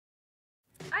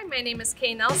Hi, my name is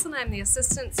Kay Nelson. I'm the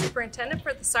Assistant Superintendent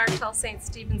for the Sartell-St.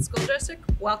 Stephen School District.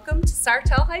 Welcome to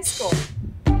Sartell High School.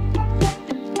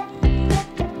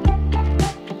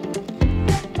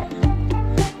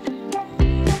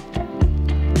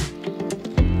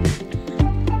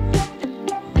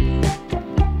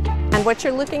 And what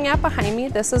you're looking at behind me,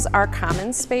 this is our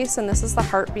common space, and this is the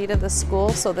heartbeat of the school.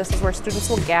 So this is where students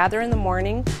will gather in the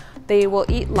morning. They will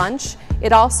eat lunch.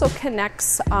 It also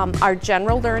connects our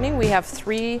general learning. We have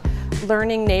 3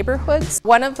 learning neighborhoods.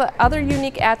 One of the other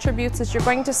unique attributes is you're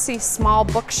going to see small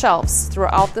bookshelves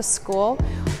throughout the school.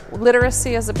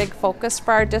 Literacy is a big focus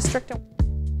for our district.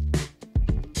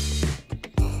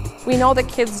 We know that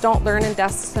kids don't learn in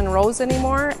desks and rows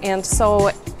anymore, and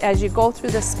so as you go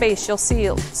through the space, you'll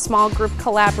see small group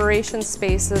collaboration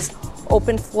spaces,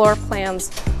 open floor plans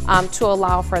to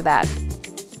allow for that.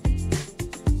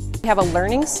 We have a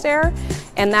learning stair,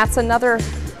 and that's another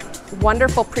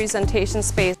wonderful presentation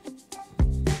space.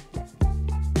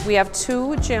 We have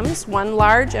 2 gyms, one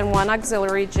large and one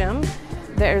auxiliary gym.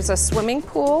 There's a swimming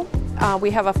pool. We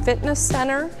have a fitness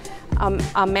center,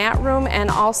 a mat room,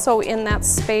 and also in that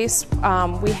space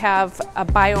we have a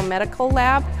biomedical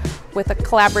lab with a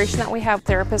collaboration that we have.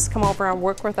 Therapists come over and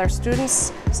work with our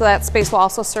students, so that space will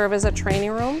also serve as a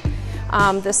training room.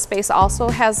 This space also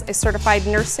has a certified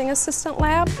nursing assistant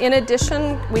lab. In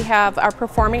addition, we have our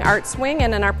performing arts wing,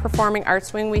 and in our performing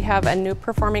arts wing we have a new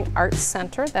performing arts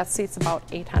center that seats about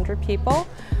 800 people.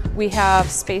 We have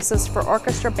spaces for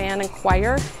orchestra, band, and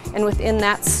choir, and within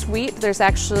that suite there's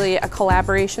actually a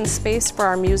collaboration space for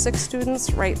our music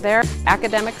students right there.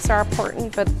 Academics are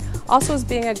important, but also as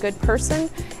being a good person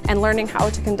and learning how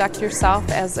to conduct yourself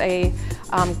as a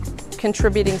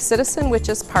contributing citizen, which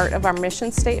is part of our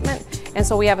mission statement. And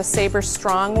so we have a Saber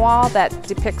Strong wall that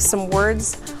depicts some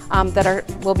words that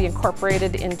will be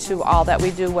incorporated into all that we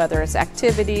do, whether it's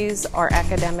activities or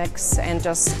academics and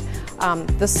just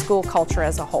the school culture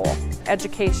as a whole.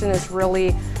 Education is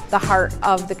really the heart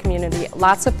of the community.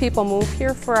 Lots of people move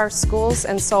here for our schools,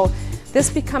 and so this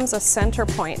becomes a center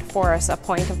point for us, a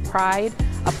point of pride,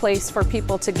 a place for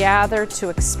people to gather, to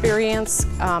experience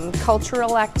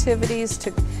cultural activities,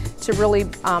 to really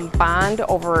bond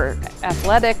over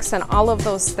athletics and all of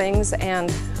those things.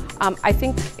 And I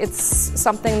think it's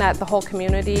something that the whole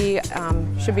community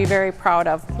should be very proud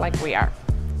of, like we are.